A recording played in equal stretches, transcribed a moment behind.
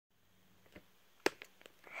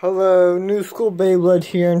Hello, New School Beyblade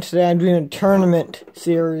here, and today I'm doing a tournament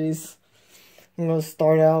series. I'm going to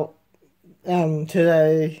start out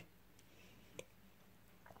today.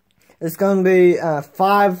 It's going to be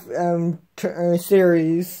 5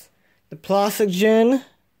 series. The Plastic Gen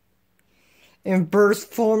in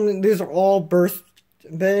burst form. These are all burst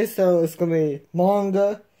based, so it's going to be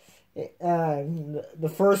manga.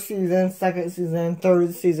 The first season, second season,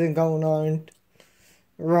 third season going on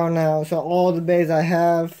right now. So all the bays I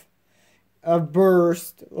have of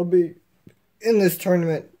burst will be in this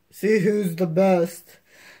tournament. See who's the best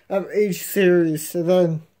of each series. So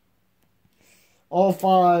then all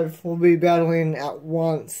 5 will be battling at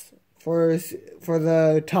once for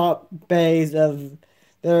the top bays of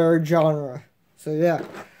their genre. So yeah,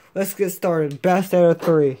 let's get started. Best out of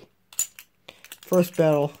 3. First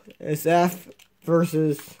battle is F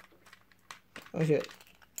versus... oh shit.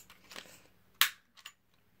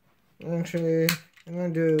 Actually, I'm gonna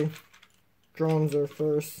do Dronzer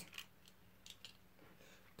first.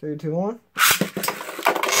 3, 2, 1.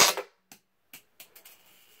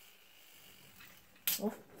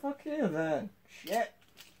 Oh, fuck yeah, that. Shit.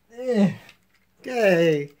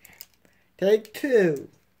 Okay. Take 2.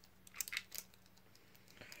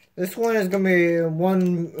 This one is gonna be a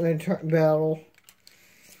one battle.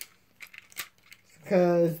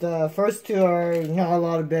 Because the first 2 are not a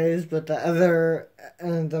lot of bays, but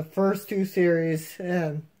the first 2 series,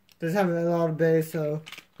 does have a lot of bays, so,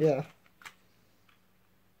 yeah.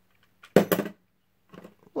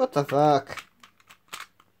 What the fuck?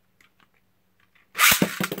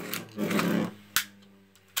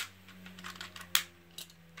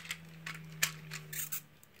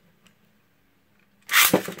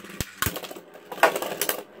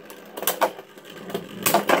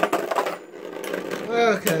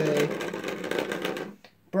 Okay.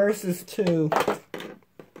 Versus 2.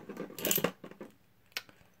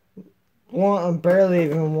 One, barely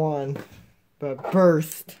even won. But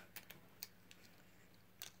burst.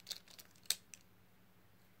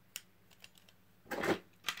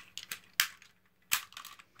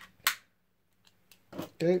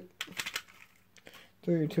 Okay.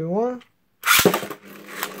 3, 2, 1.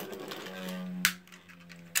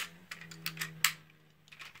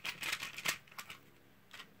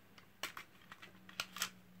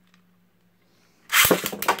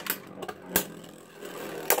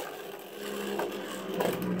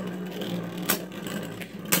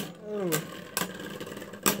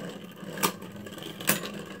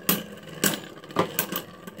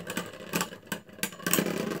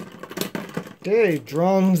 Okay,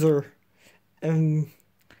 Dronzer and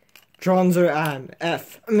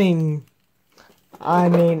F.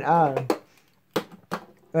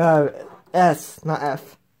 S, not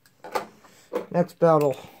F. Next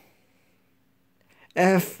battle.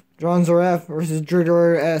 Dronzer F versus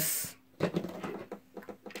Drigger S.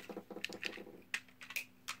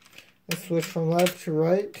 Let's switch from left to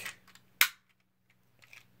right.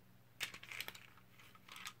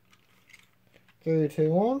 Three,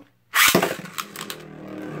 two, 1.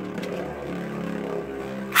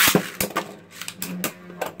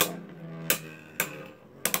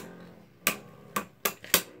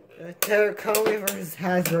 Terracotta versus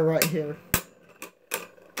Hasbro right here.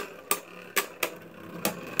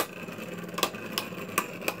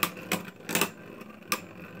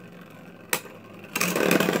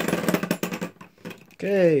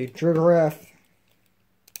 Okay, Drigger F.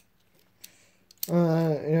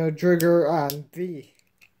 Drigger V.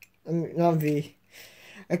 Not V.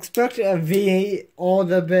 Expect a V. All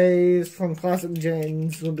the bays from Classic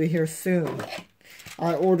Gens will be here soon.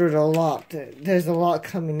 I ordered a lot. There's a lot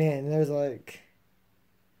coming in. There's like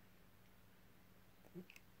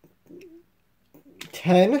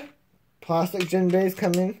 10 Plastic Gen bays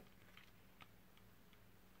coming.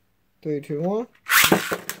 3, 2, 1.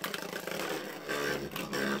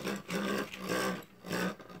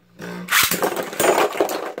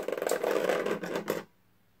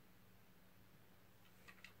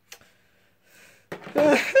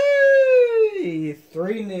 Hey,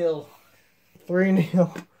 3-0.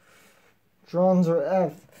 3-0. Dronzer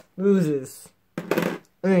F loses.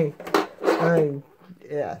 Drigger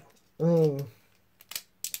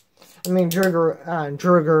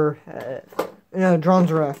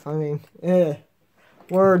Dronzer F.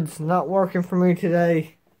 Words not working for me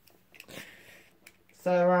today. It's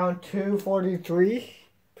at around 2:43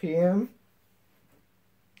 p.m.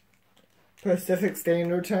 Pacific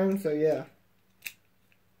Standard Time, so yeah.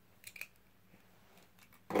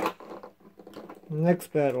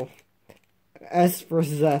 Next battle. S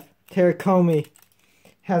versus F. Terracotta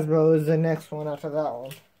Hasbro is the next one after that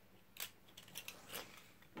one.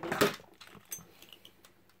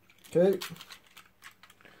 Okay.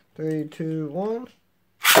 3, 2, 1.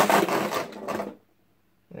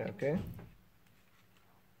 Yeah, okay.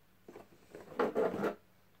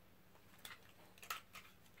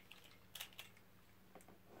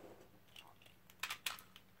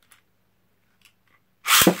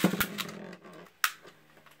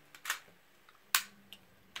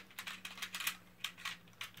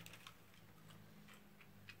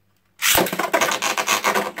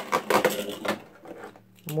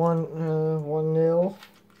 One nil.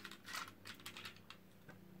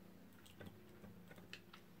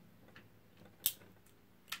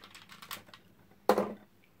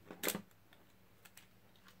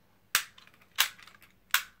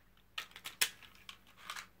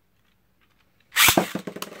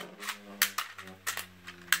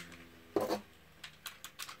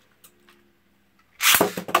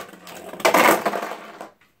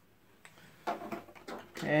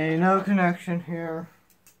 Okay, no connection here.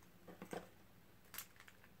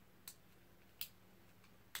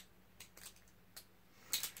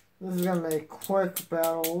 This is gonna make quick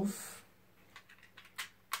battles.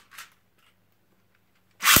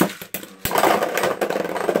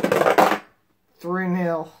 Three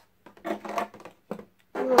nil.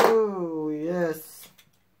 Oh yes,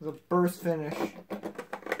 the burst finish.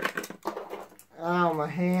 Ow, my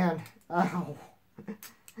hand. Ow.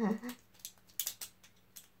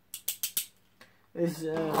 It's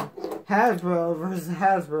Hasbro versus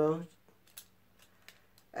Hasbro.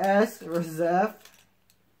 S versus F.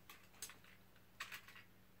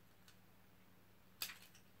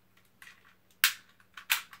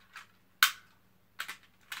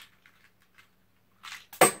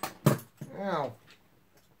 Ow.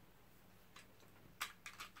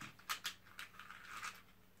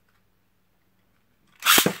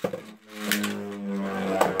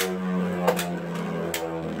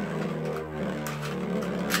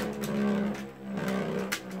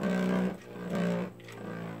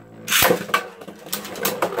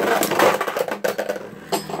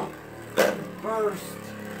 First.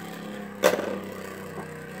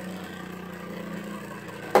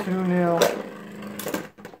 2-0.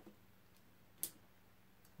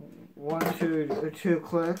 1, 2, 2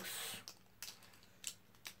 clicks.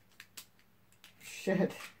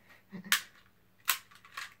 Shit.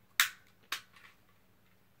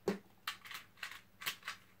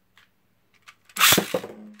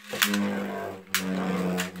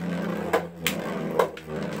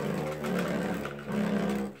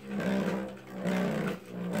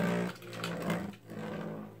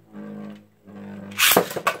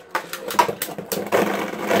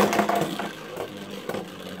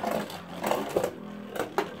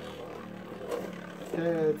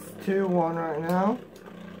 Okay, it's 2-1 right now.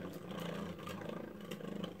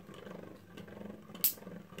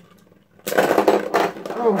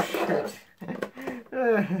 Oh shit.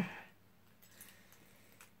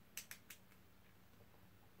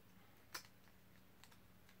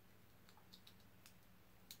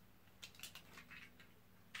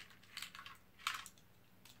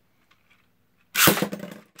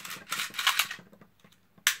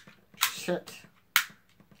 Shit.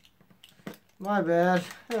 My bad.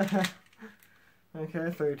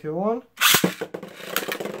 Okay, 3, 2, 1.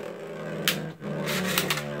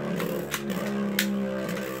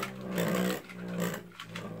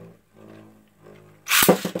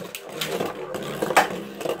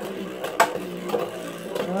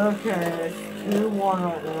 Okay, it's 2-1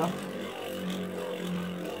 right now.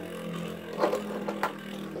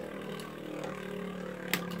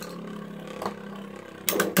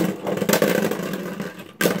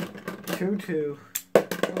 Two.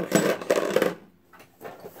 Oh shit.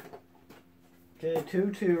 Okay,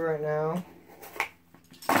 2-2 right now.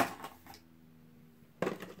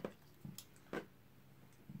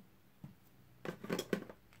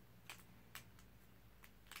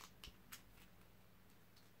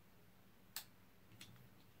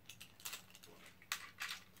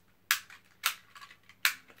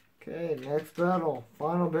 Okay, next battle.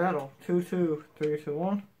 Final battle. 2-2. 3, 2,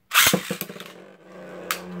 1.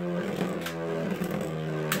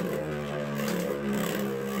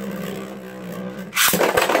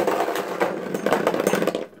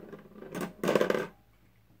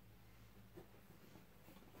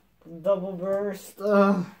 Double burst.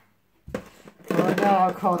 Right now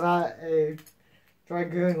I'll call that a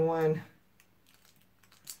Dragoon win.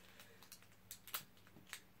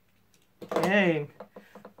 Dang.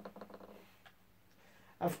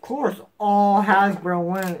 Of course, all Hasbro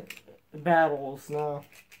win battles now.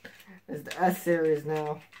 It's the S series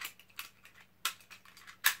now.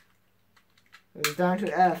 It's down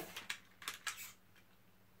to F.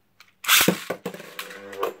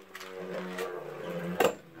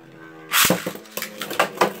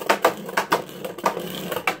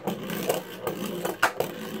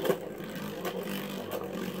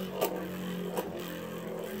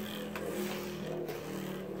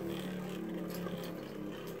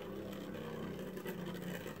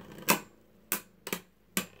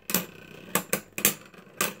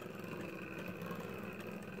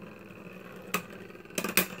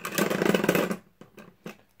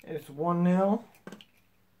 It's 1-0.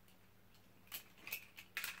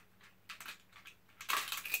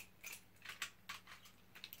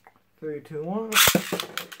 Three, two, one.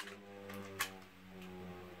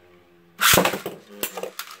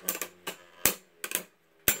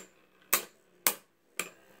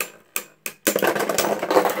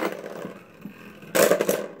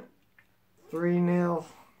 Three nil.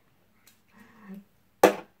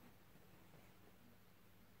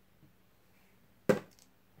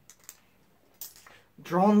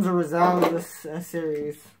 Drones are out of this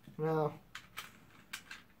series now.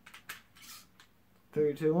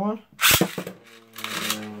 3, 2, 1.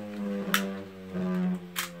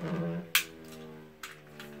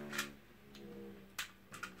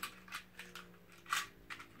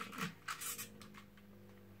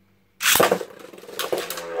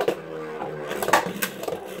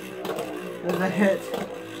 There's a hit.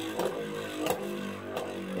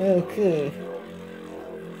 Okay.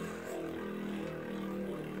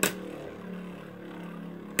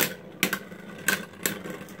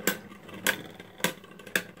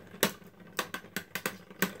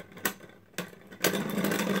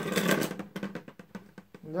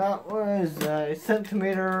 That was a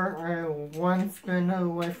centimeter and one spin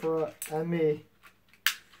away for me.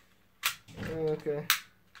 Okay.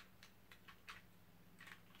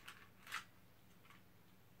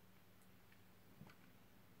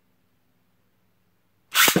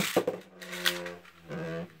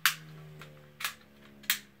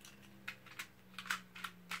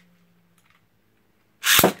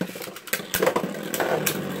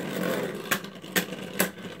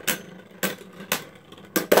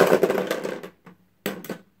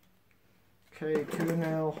 Okay,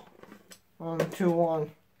 2-0 on 2-1.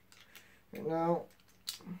 Right now,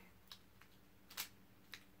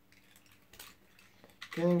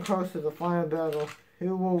 getting close to the final battle.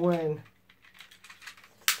 Who will win?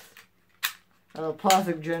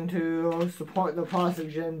 Plastic Gen 2 support the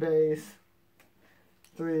Plastic Gen base.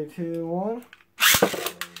 3, 2, 1.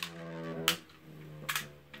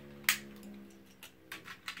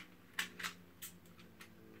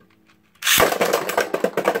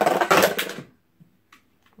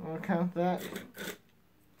 I'll count that.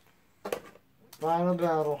 Final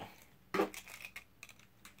battle.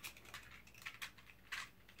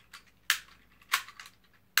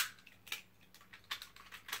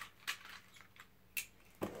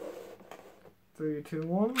 Three, two,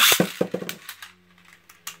 one.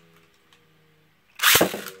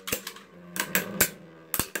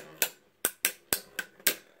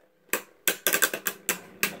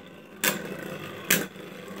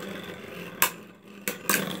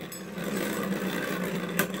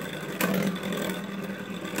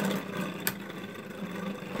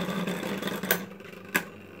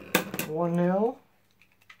 One nil.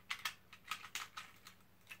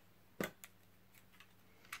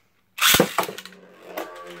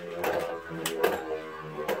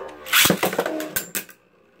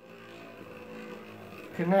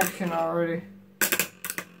 Connection already.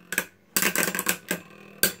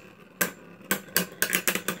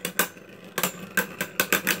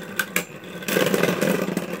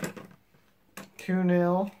 Two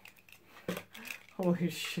nil. Holy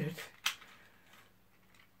shit.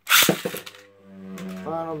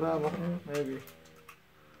 Final battle, maybe.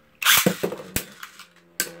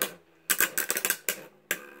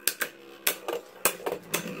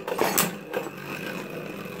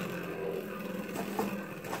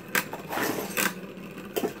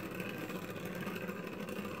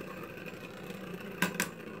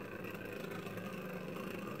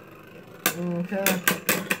 Okay.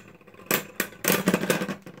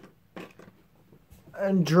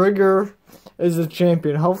 And Drigger is the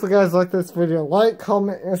champion. Hopefully you guys like this video. Like,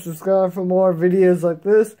 comment, and subscribe for more videos like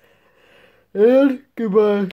this. And goodbye.